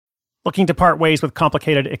Looking to part ways with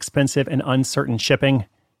complicated, expensive, and uncertain shipping?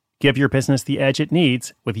 Give your business the edge it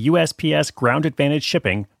needs with USPS Ground Advantage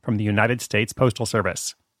shipping from the United States Postal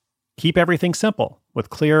Service. Keep everything simple with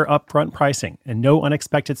clear upfront pricing and no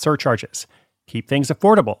unexpected surcharges. Keep things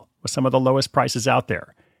affordable with some of the lowest prices out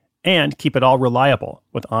there. And keep it all reliable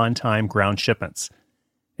with on-time ground shipments.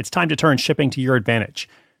 It's time to turn shipping to your advantage.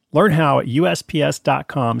 Learn how at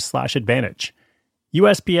USPS.com/advantage.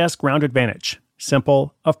 USPS Ground Advantage.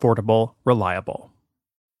 Simple, affordable, reliable.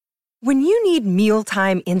 When you need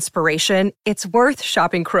mealtime inspiration, it's worth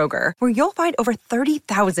shopping Kroger, where you'll find over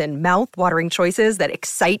 30,000 mouth-watering choices that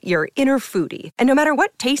excite your inner foodie. And no matter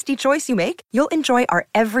what tasty choice you make, you'll enjoy our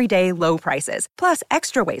everyday low prices, plus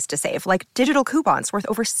extra ways to save, like digital coupons worth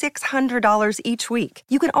over $600 each week.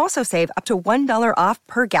 You can also save up to $1 off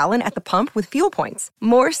per gallon at the pump with fuel points.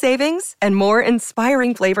 More savings and more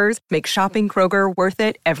inspiring flavors make shopping Kroger worth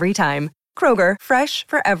it every time. Kroger, fresh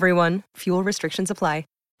for everyone. Fuel restrictions apply.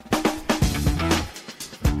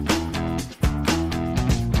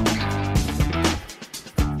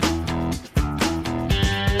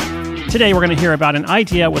 Today, we're going to hear about an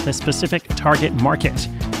idea with a specific target market.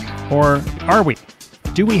 Or are we?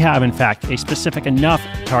 Do we have, in fact, a specific enough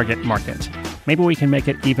target market? Maybe we can make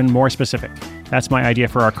it even more specific. That's my idea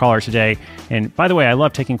for our caller today. And by the way, I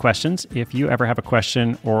love taking questions. If you ever have a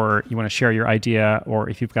question or you want to share your idea, or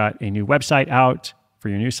if you've got a new website out for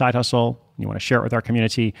your new side hustle, and you want to share it with our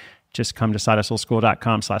community, just come to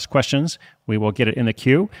sidehustleschool.com/questions. We will get it in the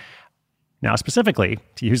queue. Now, specifically,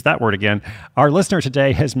 to use that word again, our listener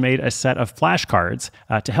today has made a set of flashcards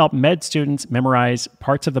to help med students memorize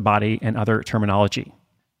parts of the body and other terminology.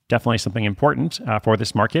 Definitely something important for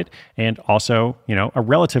this market, and also, a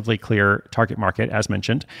relatively clear target market, as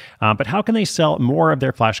mentioned. But how can they sell more of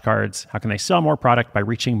their flashcards? How can they sell more product by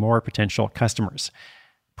reaching more potential customers?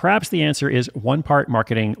 Perhaps the answer is one part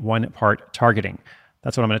marketing, one part targeting.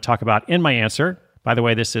 That's what I'm going to talk about in my answer. By the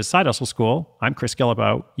way, this is Side Hustle School. I'm Chris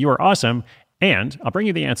Guillebeau. You are awesome. And I'll bring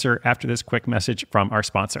you the answer after this quick message from our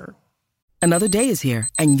sponsor. Another day is here,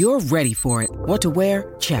 and you're ready for it. What to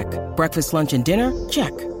wear? Check. Breakfast, lunch, and dinner?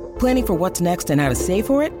 Check. Planning for what's next and how to save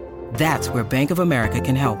for it? That's where Bank of America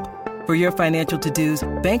can help. For your financial to-dos,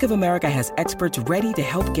 Bank of America has experts ready to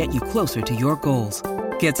help get you closer to your goals.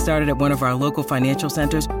 Get started at one of our local financial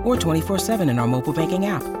centers or 24/7 in our mobile banking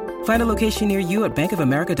app. Find a location near you at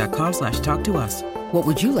bankofamerica.com/talktous. What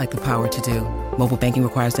would you like the power to do? Mobile banking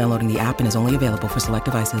requires downloading the app and is only available for select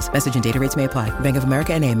devices. Message and data rates may apply. Bank of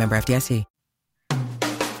America NA, member FDIC.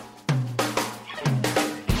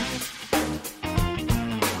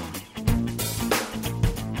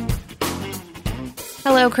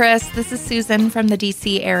 Hello, Chris. This is Susan from the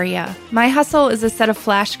DC area. My hustle is a set of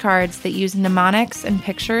flashcards that use mnemonics and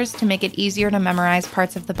pictures to make it easier to memorize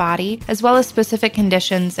parts of the body, as well as specific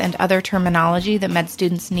conditions and other terminology that med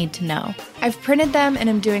students need to know. I've printed them and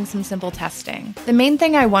am doing some simple testing. The main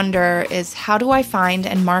thing I wonder is, how do I find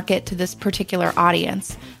and market to this particular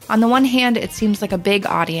audience? On the one hand, it seems like a big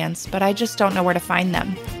audience, but I just don't know where to find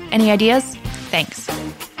them. Any ideas? Thanks.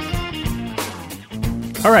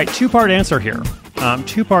 All right, two-part answer here.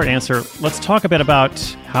 Two-part answer. Let's talk a bit about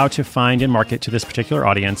how to find and market to this particular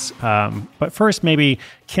audience. But first, maybe,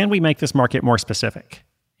 can we make this market more specific?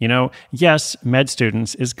 Yes, med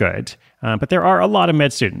students is good, but there are a lot of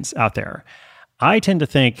med students out there. I tend to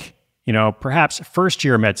think, perhaps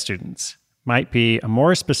first-year med students might be a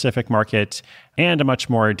more specific market and a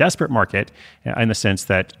much more desperate market in the sense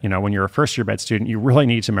that, when you're a first-year med student, you really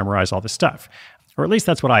need to memorize all this stuff. Or at least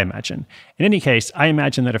that's what I imagine. In any case, I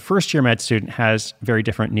imagine that a first-year med student has very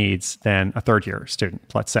different needs than a third-year student,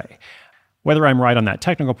 let's say. Whether I'm right on that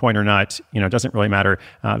technical point or not, doesn't really matter.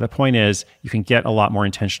 The point is, you can get a lot more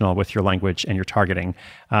intentional with your language and your targeting.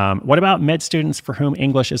 What about med students for whom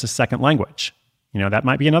English is a second language? That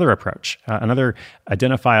might be another approach, another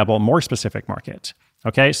identifiable, more specific market.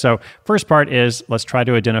 Okay, so first part is, let's try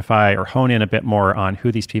to identify or hone in a bit more on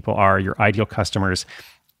who these people are, your ideal customers.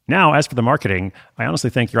 Now, as for the marketing, I honestly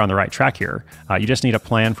think you're on the right track here. You just need a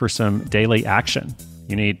plan for some daily action.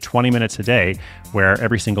 You need 20 minutes a day where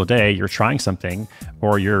every single day you're trying something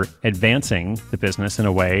or you're advancing the business in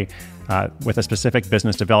a way with a specific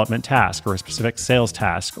business development task or a specific sales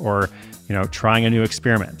task or, trying a new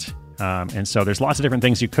experiment. And so there's lots of different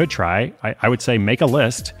things you could try. I would say make a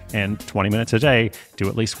list and 20 minutes a day, do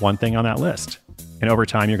at least one thing on that list. And over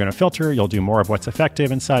time, you're going to filter, you'll do more of what's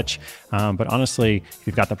effective and such. But honestly, if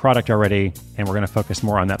you've got the product already and we're going to focus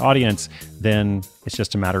more on that audience, then it's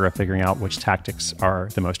just a matter of figuring out which tactics are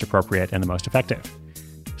the most appropriate and the most effective.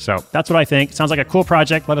 So that's what I think. Sounds like a cool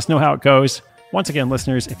project. Let us know how it goes. Once again,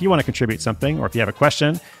 listeners, if you want to contribute something or if you have a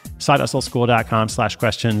question,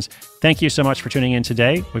 sidehustleschool.com/questions. Thank you so much for tuning in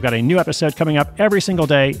today. We've got a new episode coming up every single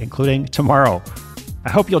day, including tomorrow. I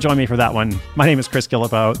hope you'll join me for that one. My name is Chris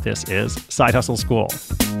Guillebeau. This is Side Hustle School.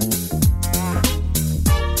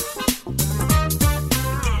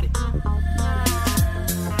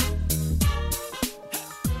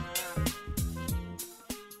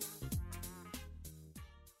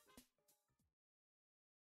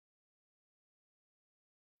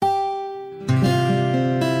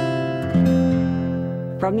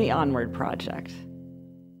 From the Onward Project.